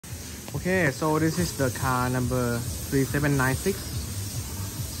Okay, so this is the car number 3796.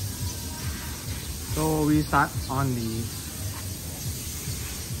 So we start on the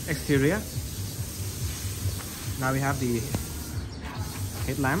exterior. Now we have the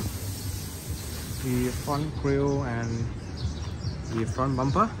headlamp, the front grille and the front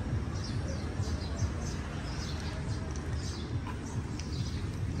bumper.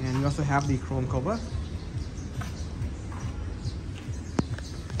 And we also have the chrome cover.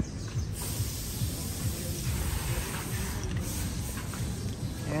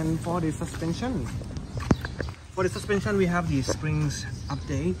 And for the suspension, we have the springs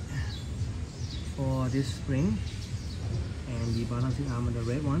update for this spring and the balancing arm on the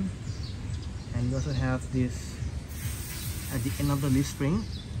red one. And we also have this at the end of the leaf spring.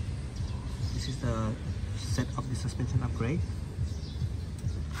 This is the set of the suspension upgrade.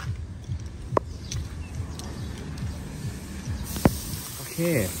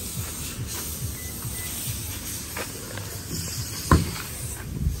 Okay.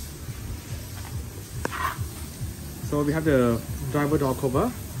 So we have the driver door cover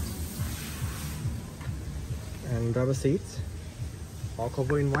and driver seats, all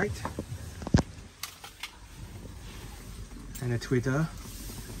covered in white, and a tweeter,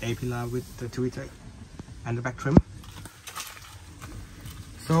 A-pillar with the tweeter and the back trim.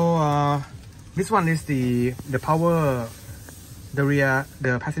 So this one is the power,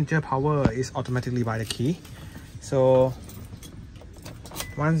 the passenger power is automatically by the key. So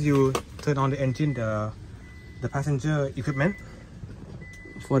once you turn on the engine, the passenger equipment,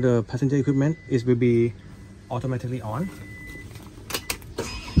 for the passenger equipment, it will be automatically on.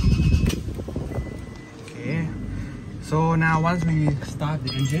 Okay, so now once we start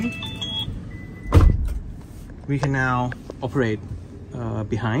the engine, we can now operate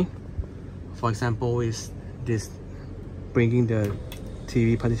behind. For example, is this bringing the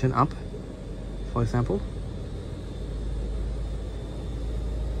TV position up, for example.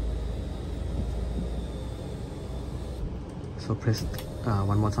 So press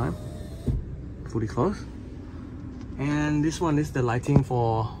one more time, fully close. And this one is the lighting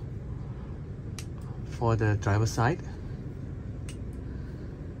for the driver's side.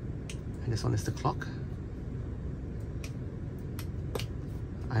 And this one is the clock.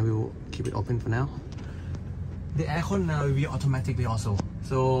 I will keep it open for now. The aircon now will be automatically also.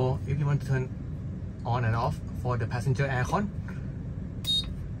 So if you want to turn on and off for the passenger aircon,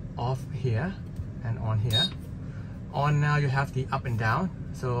 off here and on here. On now you have the up and down,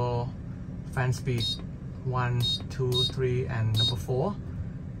 so fan speed 1, 2, 3 and number 4.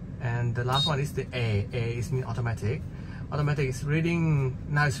 And the last one is the A. A is mean automatic. Automatic is reading,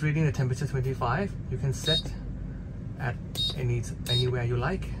 now it's reading the temperature 25. You can set at anywhere you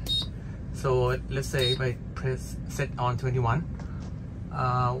like. So let's say if I press set on 21,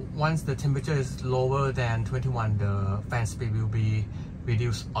 once the temperature is lower than 21, the fan speed will be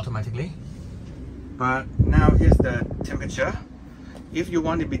reduced automatically. But now here's the temperature. If you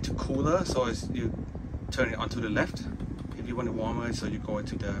want it to be cooler, so you turn it onto the left. If you want it warmer, so you go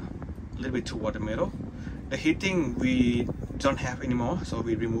into the little bit toward the middle. The heating we don't have anymore, so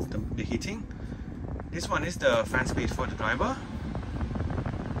we remove the heating. This one is the fan speed for the driver,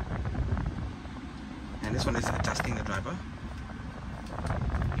 and this one is adjusting the driver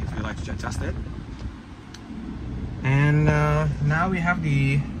if you like to adjust it. And now we have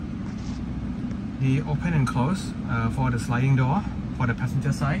the open and close for the sliding door for the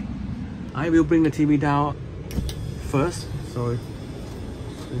passenger side. I will bring the TV down first so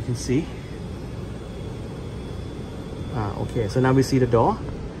you can see. Okay, so now we see the door.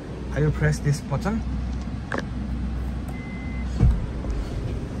 I will press this button.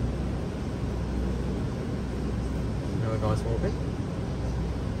 Now the door is open.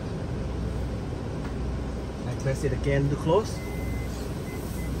 I press it again to close.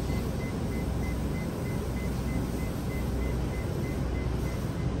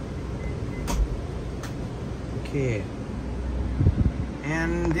 Okay,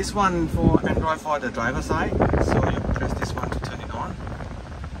 and this one for Android for the driver side, so you press this one to turn it on.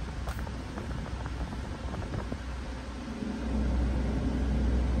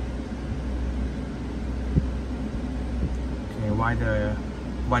 Okay,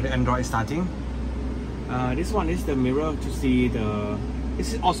 while the Android is starting, this one is the mirror to see the.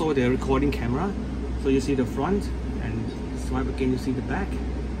 This is also the recording camera, so you see the front, and swipe again you see the back.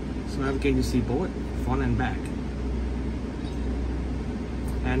 Swipe again you see both front and back.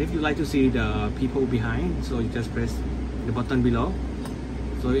 And if you like to see the people behind, so you just press the button below.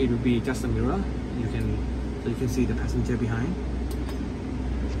 So it will be just a mirror. You can see the passenger behind.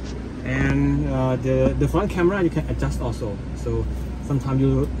 And the front camera you can adjust also. So sometimes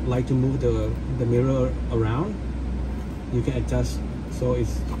you like to move the mirror around, you can adjust so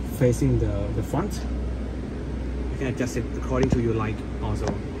it's facing the front. You can adjust it according to your like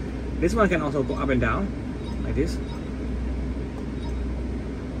also. This one can also go up and down like this.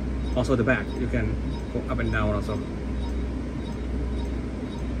 Also the back, you can go up and down also.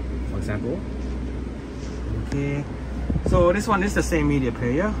 For example. Okay. So this one is the same media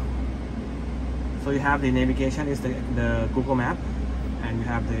player. So you have the navigation is the Google Map, and you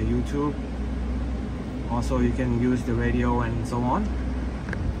have the YouTube. Also you can use the radio and so on.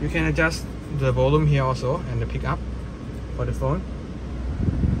 You can adjust the volume here also and the pickup for the phone.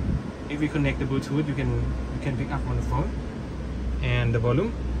 If you connect the Bluetooth, you can pick up on the phone, and the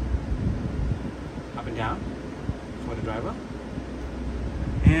volume up and down for the driver.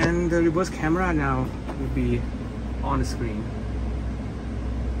 And the reverse camera now will be on the screen.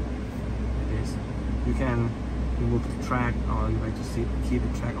 It is. You can remove the track, or you like to keep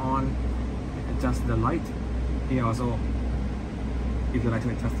the track on. Adjust the light here also, if you like to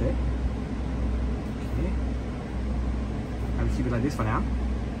adjust it. Okay. I will keep it like this for now.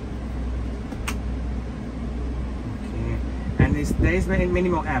 Okay. And there is many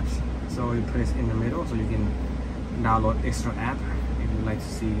more apps. So you press in the middle, so you can download extra app if you like to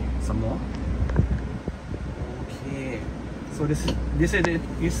see some more. Okay. So this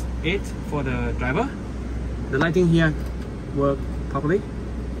is it for the driver. The lighting here work properly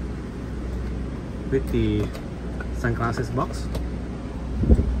with the sunglasses box.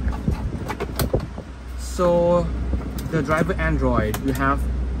 So the driver Android, you have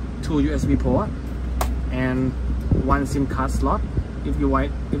 2 USB port and 1 SIM card slot. If you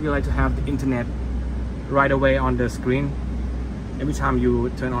like to have the internet right away on the screen, every time you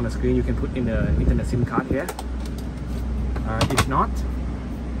turn on the screen, you can put in the internet SIM card here. If not,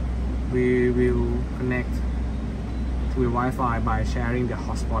 we will connect to the Wi-Fi by sharing the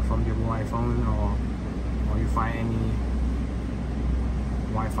hotspot from your mobile phone, or you find any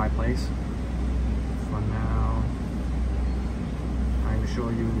Wi-Fi place. For now, I will show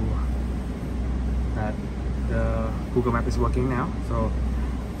you that the Google Map is working now.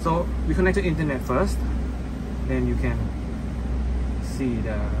 So we connect to internet first, then you can see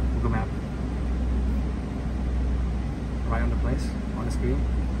the Google Map right on the place on the screen,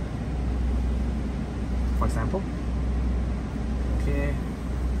 for example. Okay.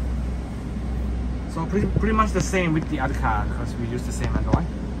 So pretty much the same with the other car, because we use the same Android.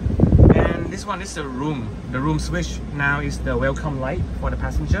 And this one is the room switch. Now is the welcome light for the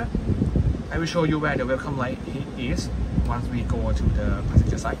passenger. I will show you where the welcome light is once we go to the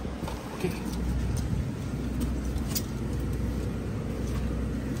passenger side. Okay.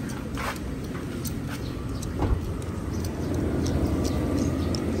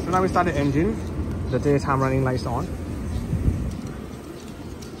 So now we start the engine. The daytime running lights on.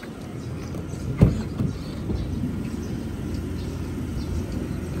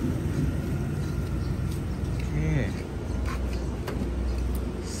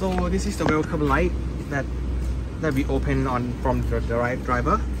 So this is the welcome light that we open on from the right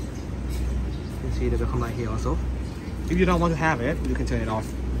driver. You can see the welcome light here also. If you don't want to have it, you can turn it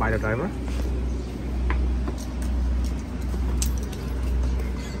off by the driver.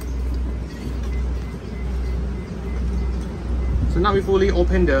 So now we fully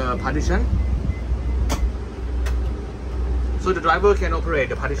open the partition. So the driver can operate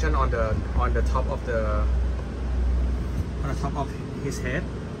the partition on the top of his head,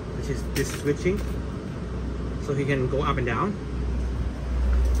 which is this switching, so he can go up and down.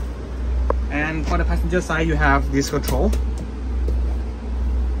 And for the passenger side, you have this control.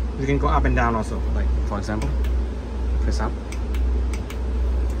 You can go up and down also, like for example, press up.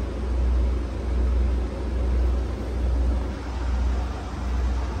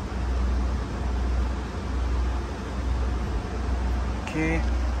 Okay,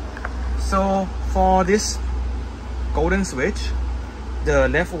 so for this golden switch, the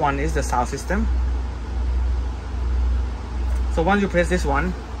left one is the sound system. So once you press this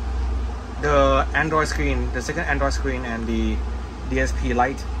one, the Android screen, the second Android screen, and the DSP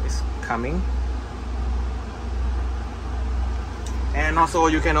light is coming. And also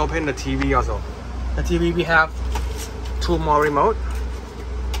you can open the TV also. The TV, we have 2 more remote.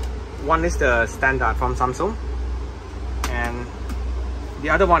 One is the standard from Samsung, and the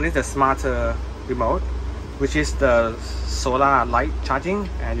other one is the smarter remote, which is the solar light charging,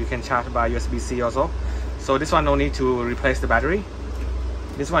 and you can charge by USB-C also. So this one no need to replace the battery.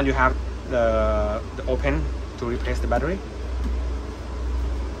 This one you have the open to replace the battery.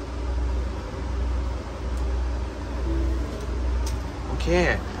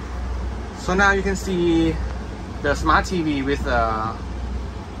 Okay, so now you can see the smart TV with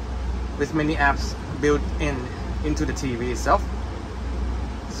with many apps built into the TV itself.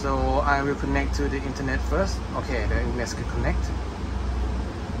 So I will connect to the internet first. Okay, the internet can connect.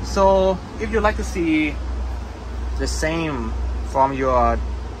 So if you like to see the same from your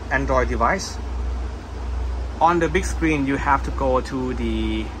Android device, on the big screen you have to go to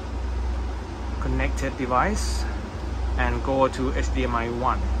the connected device and go to HDMI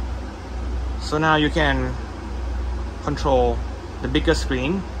 1. So now you can control the bigger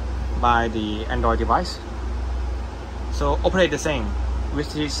screen by the Android device. So operate the same,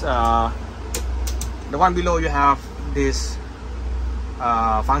 which is the one below. You have this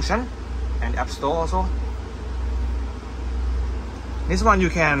function and App Store also. This one you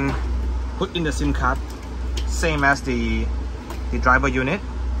can put in the SIM card, same as the driver unit.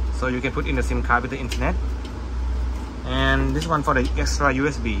 So you can put in the SIM card with the internet. And this one for the extra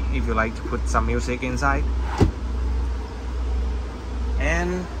USB if you like to put some music inside.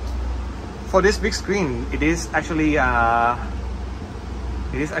 And for this big screen, it is actually the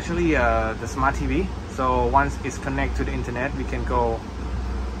smart TV. So once it's connected to the internet, we can go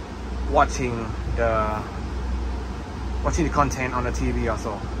watching the content on the TV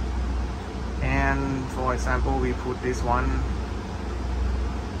also. And for example, we put this one.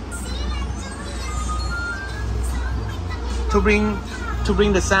 To bring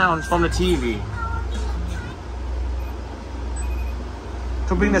the sounds from the TV.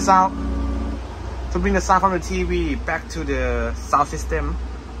 To bring the sound from the TV back to the sound system,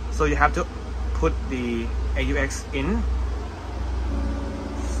 so you have to put the AUX in.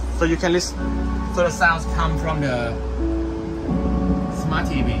 So you can listen. So the sounds come from the smart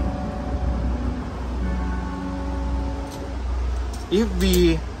TV. If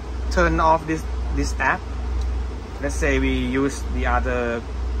we turn off this app, let's say we use the other,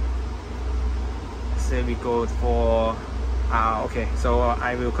 say we go for okay, so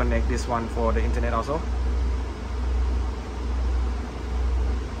I will connect this one for the internet also.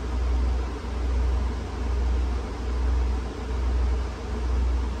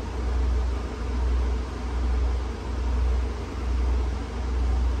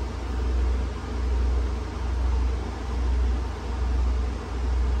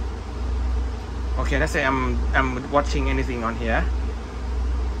 Okay, let's say I'm watching anything on here.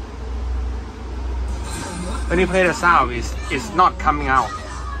 When you play the sound, it's not coming out.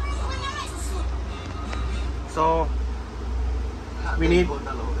 So we need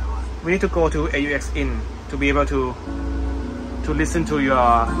to go to AUX in to be able to listen to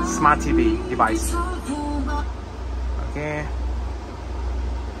your smart TV device. Okay.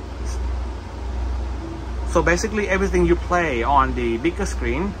 So basically everything you play on the bigger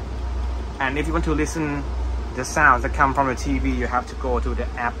screen, and if you want to listen the sounds that come from the TV, you have to go to the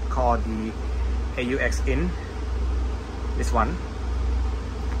app called the AUX in, this one.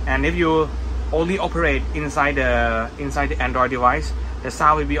 And if you only operate inside the Android device, the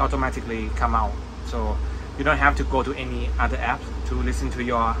sound will be automatically come out. So you don't have to go to any other app to listen to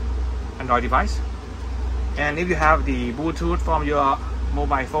your Android device. And if you have the Bluetooth from your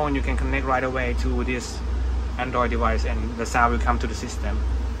mobile phone, you can connect right away to this Android device and the sound will come to the system.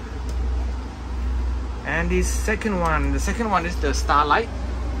 And the second one is the Starlight.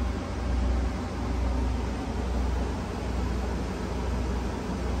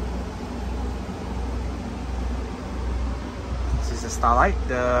 This is the Starlight.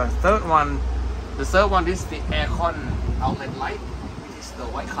 The third one is the aircon outlet light, which is the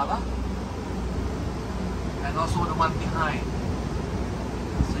white color, and also the one behind.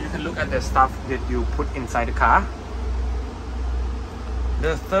 So you can look at the stuff that you put inside the car.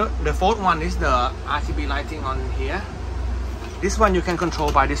 The fourth one is the RGB lighting on here. This one you can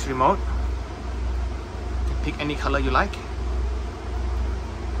control by this remote. Pick any color you like,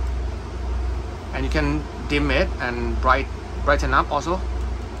 and you can dim it and brighten up also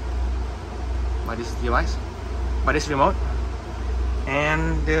by this device, by this remote.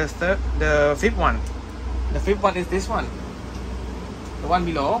 And the fifth one is this one, the one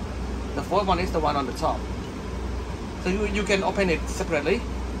below. The fourth one is the one on the top. So you can open it separately.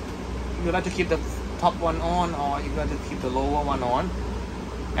 If you like to keep the top one on, or if you like to keep the lower one on.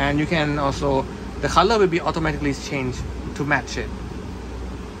 And you can also, the color will be automatically changed to match it.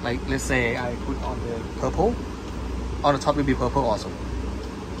 Like let's say I put on the purple, on the top will be purple also.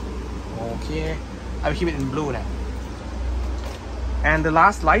 Okay, I will keep it in blue now. And the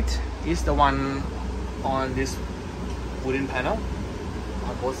last light is the one on this wooden panel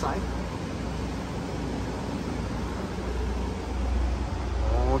on both sides.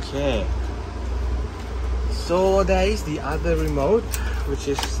 Okay, so there is the other remote, which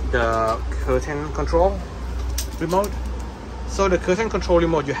is the curtain control remote. So the curtain control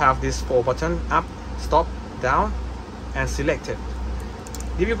remote, you have this 4 button: up, stop, down, and select it.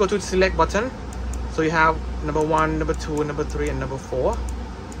 If you go to the select button, so you have number 1, number 2, number 3, and number 4.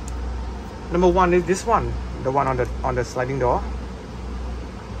 Number 1 is this one, the one on the sliding door.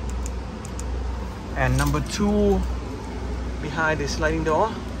 And number 2 behind the sliding door.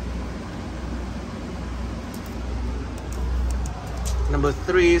 Number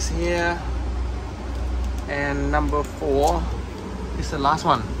 3 is here, and number 4 is the last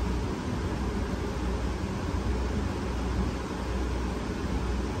one.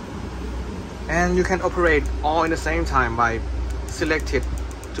 And you can operate all in the same time by select it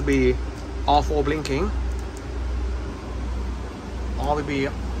to be all 4 blinking. All will be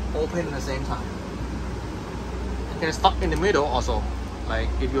open at the same time. You can stop in the middle also, like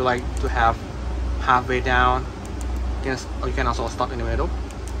if you like to have halfway down, you can also stop in the middle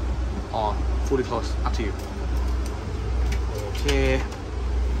or fully closed, up to you. Okay,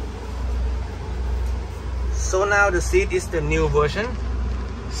 so now the seat is the new version.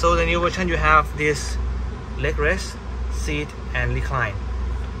 So the new version, you have this leg rest, seat, and recline.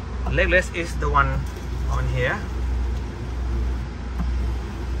 Leg rest is the one on here.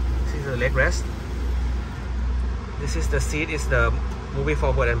 This is the leg rest. This is the seat, is the moving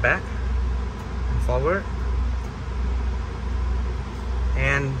forward and back and forward.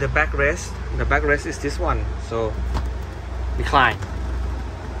 And the backrest is this one, so recline,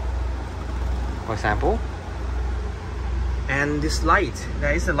 for example. And this light,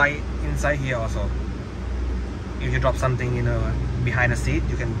 there is a light inside here also. If you drop something, you know, behind the seat,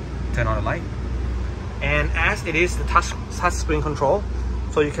 you can turn on the light. And as it is the touch screen control,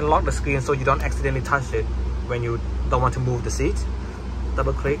 so you can lock the screen so you don't accidentally touch it when you don't want to move the seat.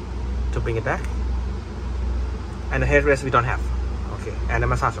 Double click to bring it back. And the headrest we don't have. Okay, and the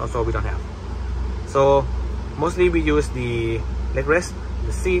massage also we don't have. So mostly we use the leg rest,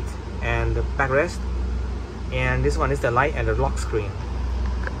 the seat, and the backrest. And this one is the light and the lock screen.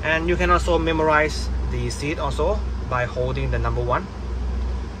 And you can also memorize the seat also by holding the number 1.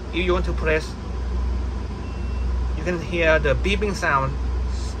 If you want to press, you can hear the beeping sound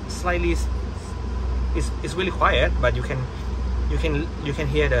slightly. It's really quiet, but you can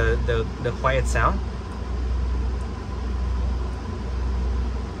hear the quiet sound.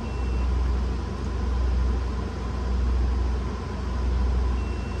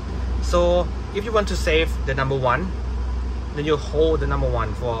 So if you want to save the number 1, then you hold the number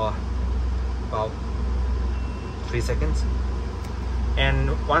 1 for about 3 seconds.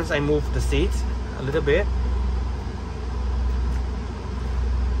 And once I move the seat a little bit,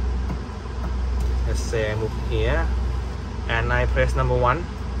 let's say I move here and I press number 1,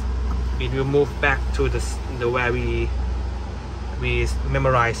 it will move back to the where we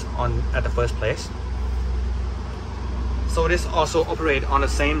memorize on at the first place. So this also operates on the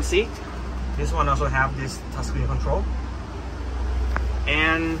same seat. This one also have this touchscreen control.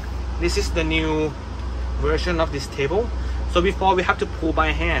 And this is the new version of this table. So before we have to pull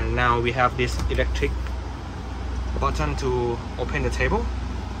by hand, now we have this electric button to open the table.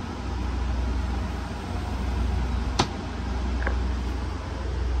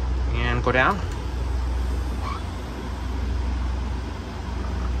 And go down.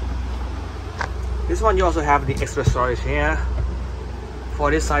 This one you also have the extra storage here.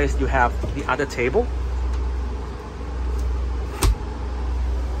 For this size you have the other table.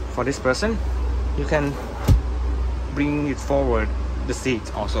 For this person, you can bring it forward, the seat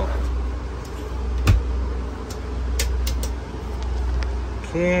also.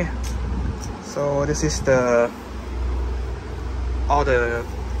 Okay, so this is all the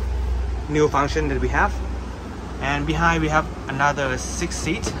new function that we have. And behind we have another 6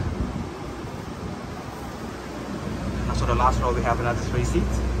 seats. So the last row we have another 3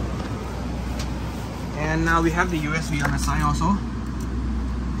 seats. And now we have the USB on the side also.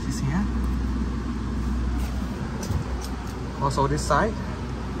 This is here. Also this side.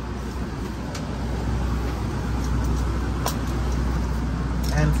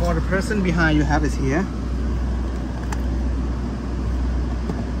 And for the person behind, you have it here.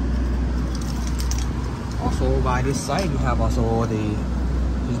 Also by this side you have also the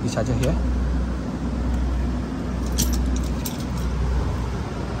USB charger here.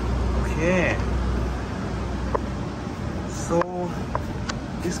 Okay, so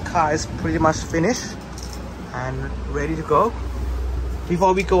this car is pretty much finished and ready to go.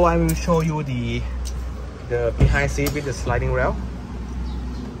 Before we go, I will show you the behind seat with the sliding rail.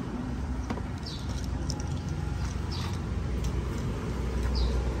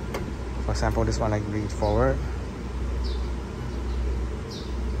 For example, this one I bring it forward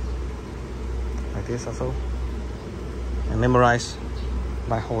like this also. and memorize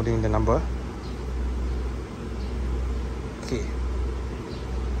by holding the number. Okay,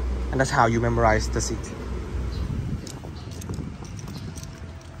 and that's how you memorize the seat.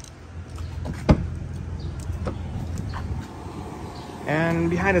 And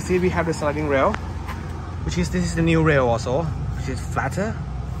behind the seat we have the sliding rail, this is the new rail also, which is flatter,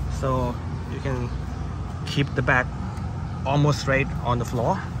 so you can keep the back almost straight on the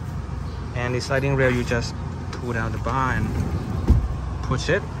floor. And the sliding rail, you just pull down the bar and push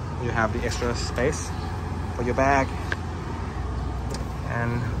it. You have the extra space for your bag,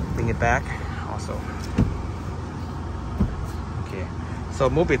 and bring it back also. Okay, so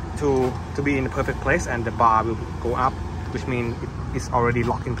move it to be in the perfect place, and the bar will go up, which means it's already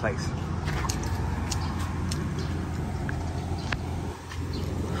locked in place.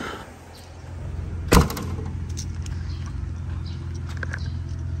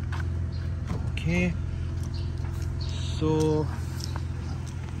 Okay, so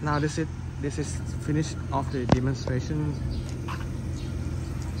now this is finished of the demonstration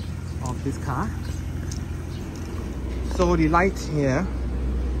of this car. So the light here,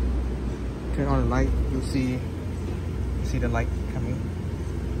 turn on the light, you see the light coming.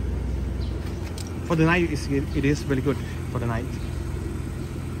 For the night, it is really good for the night.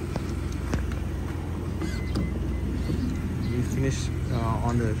 We finished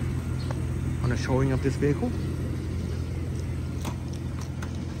on the showing of this vehicle.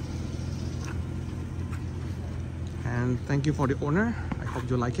 And thank you for the owner. I hope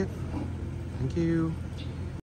you like it. Thank you.